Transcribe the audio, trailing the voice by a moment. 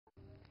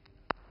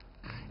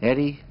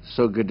Eddie,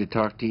 so good to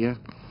talk to you.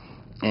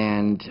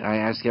 And I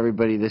ask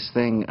everybody this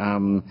thing,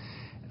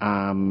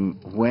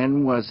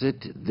 when was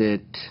it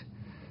that,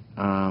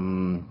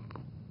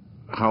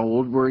 how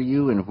old were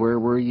you and where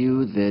were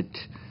you that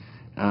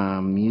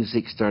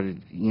music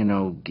started, you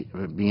know,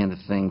 being a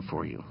thing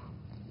for you?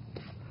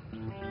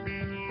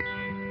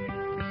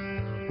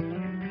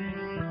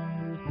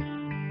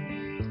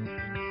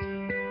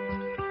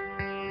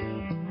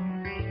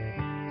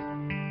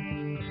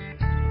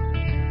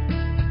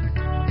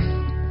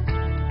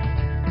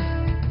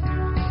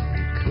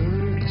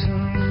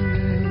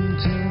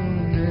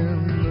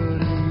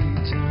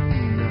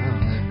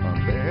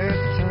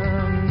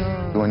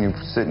 When you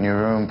sit in your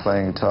room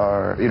playing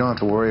guitar, you don't have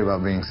to worry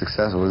about being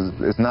successful.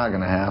 It's not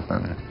going to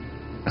happen.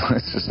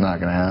 It's just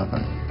not going to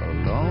happen.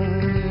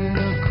 Alone in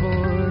a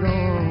corridor,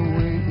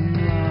 waiting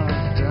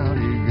locked out,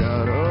 you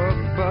got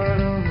up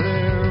out of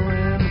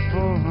there in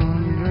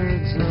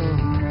 400s of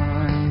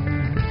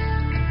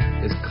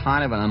miles. It's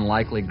kind of an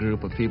unlikely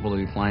group of people to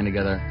be playing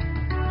together.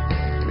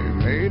 We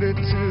made it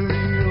to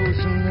the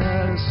ocean,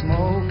 had a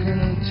smoke in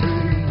a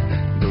tree.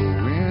 The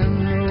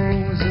wind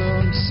rose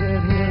up,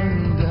 set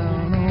him down.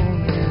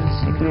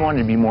 We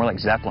wanted to be more like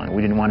Zeppelin.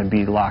 We didn't want to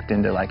be locked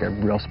into like a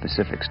real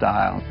specific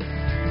style.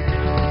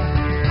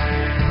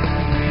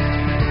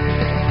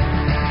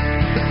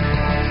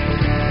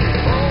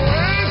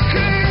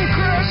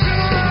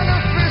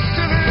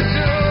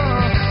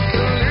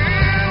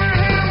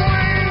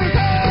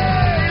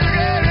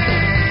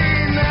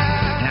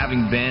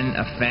 Having been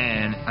a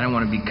fan, I don't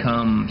want to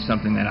become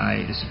something that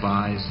I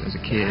despised as a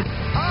kid.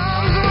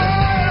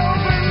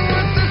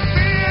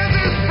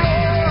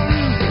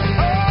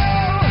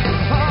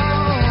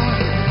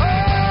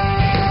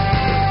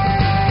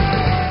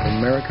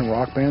 American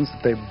rock bands,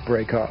 they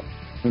break up.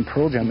 And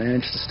Pearl Jam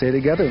managed to stay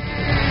together.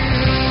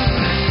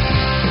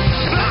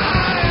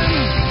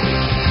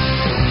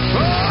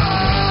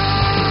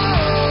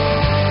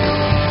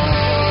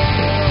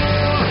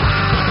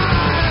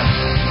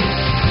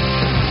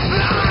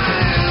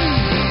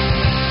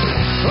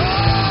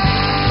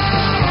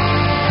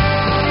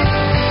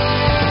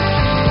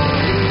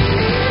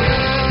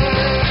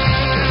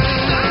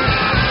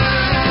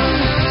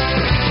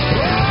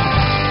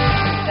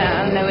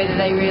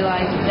 They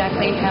realise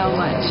exactly how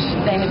much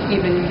they have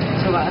given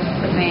to us,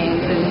 the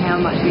fans, and how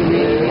much we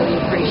really, really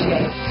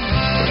appreciate.